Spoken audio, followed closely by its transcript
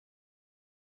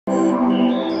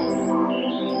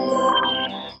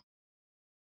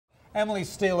Emily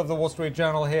Steele of the Wall Street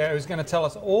Journal here, who's going to tell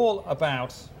us all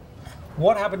about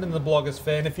what happened in the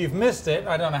blogosphere. And if you've missed it,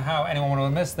 I don't know how anyone would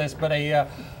have missed this, but a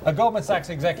Goldman Sachs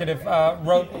executive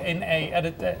wrote in a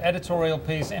editorial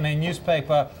piece in a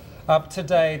newspaper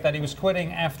today that he was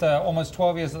quitting after almost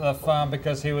 12 years at the firm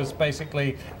because he was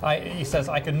basically, he says,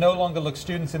 I can no longer look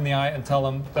students in the eye and tell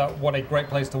them that what a great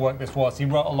place to work this was. He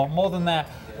wrote a lot more than that,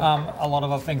 a lot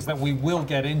of other things that we will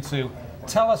get into.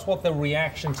 Tell us what the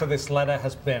reaction to this letter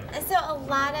has been. So a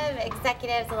lot of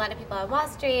executives, a lot of people on Wall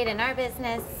Street, in our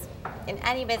business, in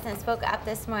any business, woke up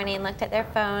this morning, looked at their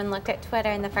phone, looked at Twitter,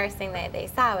 and the first thing they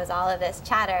saw was all of this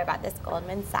chatter about this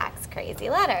Goldman Sachs crazy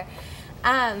letter.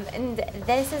 And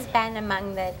this has been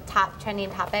among the top trending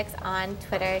topics on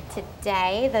Twitter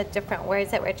today. The different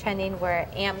words that were trending were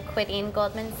am quitting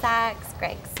Goldman Sachs,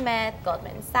 Greg Smith,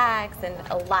 Goldman Sachs, and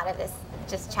a lot of this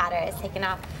just chatter has taken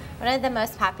off. One of the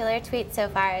most popular tweets so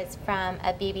far is from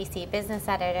a BBC business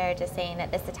editor just saying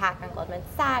that this attack on Goldman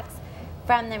Sachs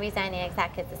from the resigning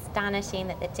exec is astonishing,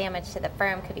 that the damage to the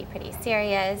firm could be pretty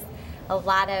serious. A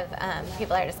lot of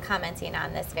people are just commenting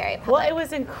on this very public Well, it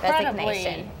was incredibly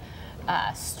resignation.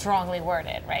 Strongly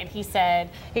worded, right? He said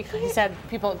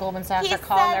people at Goldman Sachs are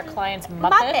calling their clients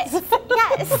Muppets.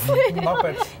 Yes.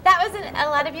 Muppets. That was a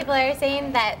lot of people are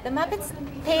saying that the Muppets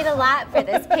paid a lot for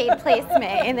this paid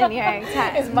placement in the New York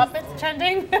Times. Is Muppets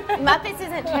trending? Muppets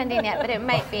isn't trending yet, but it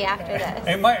might be after this.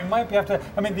 It might be after.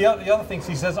 I mean, the other things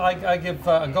he says, I give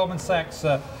Goldman Sachs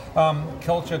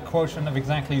culture quotient of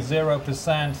exactly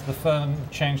 0%. The firm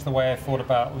changed the way I thought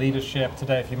about leadership.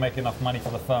 Today, if you make enough money for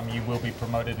the firm, you will be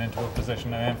promoted into a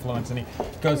position of influence. And he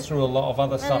goes through a lot of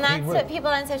other stuff. And that's what people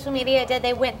on social media did.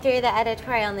 They went through the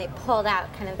editorial and they pulled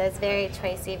out kind of those very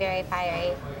choicey, very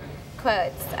fiery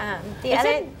quotes. Go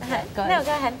ahead. No, go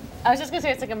ahead. I was just going to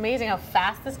say, it's like amazing how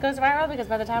fast this goes viral, because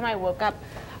by the time I woke up,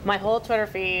 my whole Twitter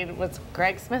feed was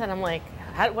Greg Smith, and I'm like,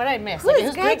 what did I miss?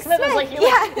 Who's Greg Smith? I was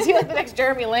like, is he like the next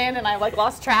Jeremy Lin? And I like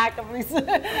lost track of these.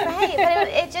 Right, but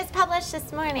it just published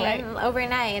this morning, right,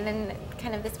 overnight, and then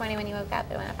kind of this morning when you woke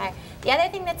up, it went on fire. The other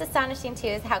thing that's astonishing too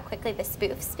is how quickly the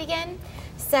spoofs begin.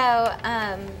 So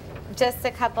just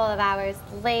a couple of hours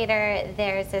later,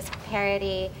 there's this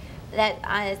parody that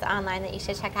is online that you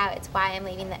should check out. It's Why I'm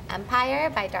Leaving the Empire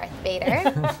by Darth Vader.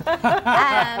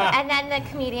 And then the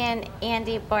comedian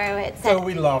Andy Borowitz said, so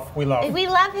we love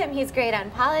him. He's great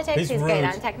on politics. He's great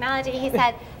on rude. technology. He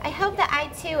said, I hope that I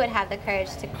too would have the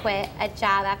courage to quit a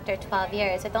job after 12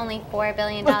 years with only $4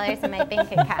 billion in my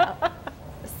bank account.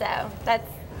 So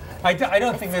that's I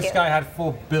don't think this guy had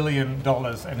 $4 billion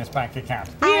in his bank account.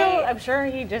 I'm sure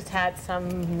he just had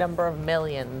some number of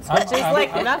millions, which is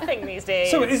like nothing these days.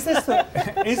 So is this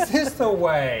the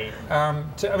way? I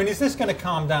mean, is this going to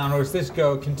calm down, or is this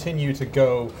continue to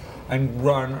go and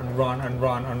run and run and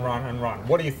run and run and run?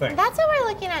 What do you think? That's what we're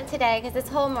looking at today, because this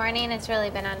whole morning it's really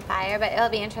been on fire. But it'll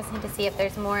be interesting to see if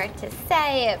there's more to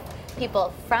say. If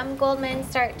people from Goldman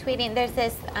start tweeting. There's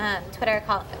this Twitter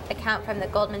account from the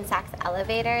Goldman Sachs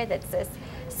elevator that's this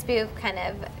spoof kind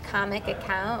of comic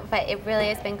account, but it really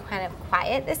has been kind of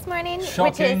quiet this morning,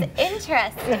 Shocking. Which is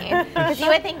interesting, because you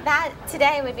would think that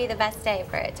today would be the best day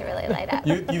for it to really light up.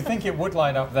 You think it would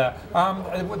light up there.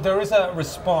 There is a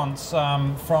response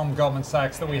from Goldman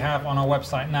Sachs that we have on our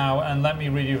website now, and let me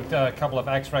read you a couple of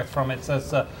extracts from it. It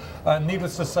says,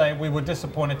 needless to say, we were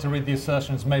disappointed to read the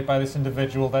assertions made by this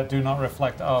individual that do not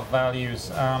reflect our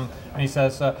values. And he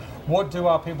says, what do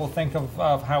our people think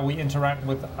of how we interact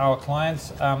with our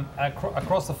clients?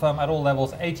 Across the firm, at all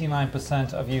levels,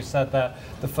 89% of you said that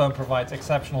the firm provides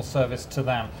exceptional service to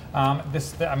them.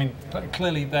 I mean,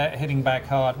 clearly they're hitting back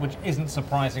hard, which isn't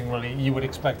surprising, really. You would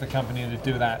expect a company to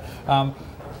do that.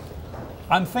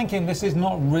 I'm thinking this is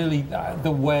not really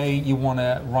the way you want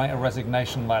to write a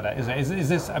resignation letter, is it? Is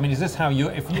this? I mean, is this how you?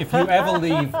 If you ever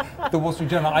leave the Wall Street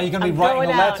Journal, are you going to be writing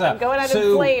a letter? I'm going out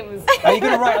in flames. Are you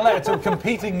going to write a letter to a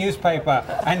competing newspaper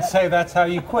and say that's how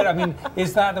you quit? I mean,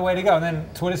 is that the way to go? And then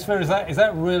Twitter sphere, is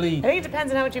that really? I think it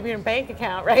depends on how much you have in your bank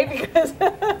account, right? Because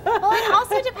well, it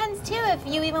also depends too if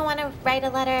you even want to write a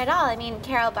letter at all. I mean,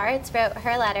 Carol Bartz wrote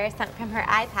her letter sent from her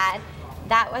iPad.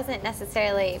 That wasn't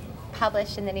necessarily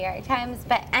published in the New York Times,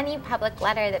 but any public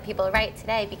letter that people write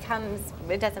today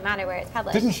it doesn't matter where it's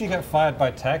published. Didn't she get fired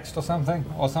by text or something,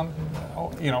 or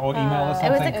email or something?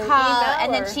 It was a call,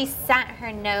 and then she sent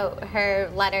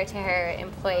her letter to her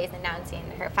employees announcing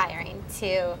her firing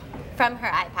from her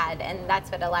iPad, and that's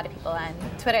what a lot of people on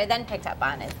Twitter then picked up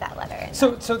on, is that letter.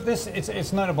 So this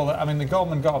it's notable that, I mean, the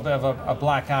Goldman got a bit of a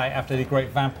black eye after the great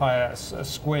vampire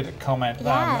squid comment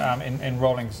in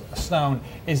Rolling Stone.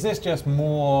 Is this just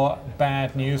more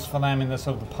bad news for them in the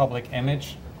sort of the public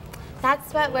image?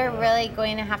 That's what we're really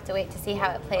going to have to wait to see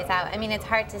how it plays out. I mean, it's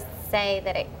hard to say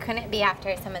that it couldn't be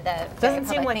after some of the doesn't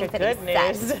seem like things a that good he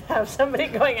news said. to have somebody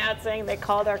going out saying they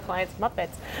called our clients Muppets.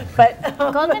 But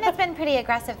Goldman has been pretty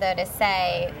aggressive, though, to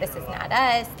say this is not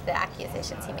us. The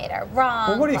accusations he made are wrong.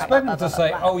 Well, what do you expect them to say?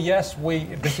 blah, blah. Oh, yes,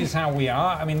 this is how we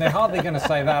are. I mean, they're hardly going to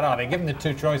say that, are they? Give them the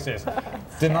two choices: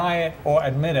 deny it or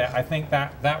admit it. I think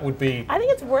that would be. I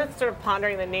think it's worth sort of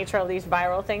pondering the nature of these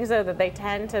viral things, though, that they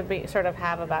tend to be sort of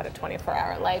have about a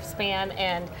 24-hour lifespan.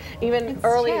 And even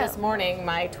early this morning,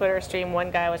 my Twitter stream, one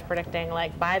guy was predicting,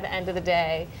 like, by the end of the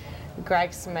day,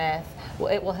 Greg Smith,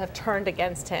 it will have turned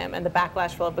against him, and the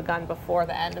backlash will have begun before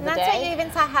the end of the day. And that's what you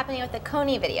even saw happening with the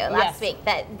Coney video last week,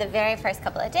 that the very first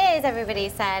couple of days, everybody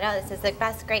said, oh, this is the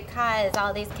best, great cause,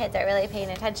 all these kids are really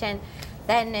paying attention.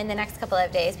 Then in the next couple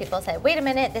of days, people said, wait a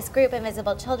minute, this group,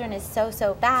 Invisible Children, is so,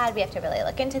 so bad, we have to really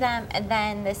look into them. And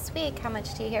then this week, how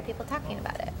much do you hear people talking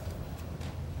about it?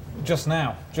 Just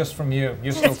now, just from you.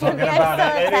 You're still talking about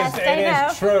it. It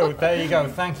is true. There you go.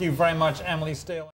 Thank you very much, Emily Steele.